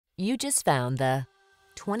You just found the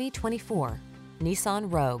 2024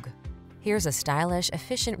 Nissan Rogue. Here's a stylish,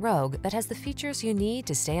 efficient Rogue that has the features you need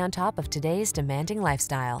to stay on top of today's demanding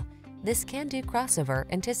lifestyle. This can-do crossover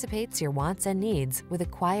anticipates your wants and needs with a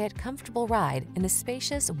quiet, comfortable ride in a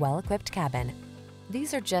spacious, well-equipped cabin.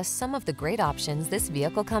 These are just some of the great options this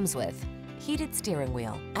vehicle comes with: heated steering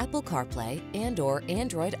wheel, Apple CarPlay and/or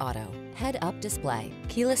Android Auto, head-up display,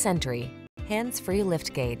 keyless entry, hands-free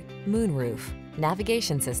liftgate, moonroof,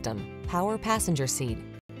 navigation system, power passenger seat,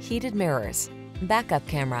 heated mirrors, backup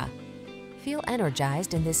camera. Feel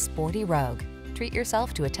energized in this sporty Rogue. Treat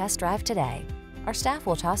yourself to a test drive today. Our staff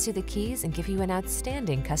will toss you the keys and give you an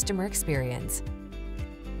outstanding customer experience.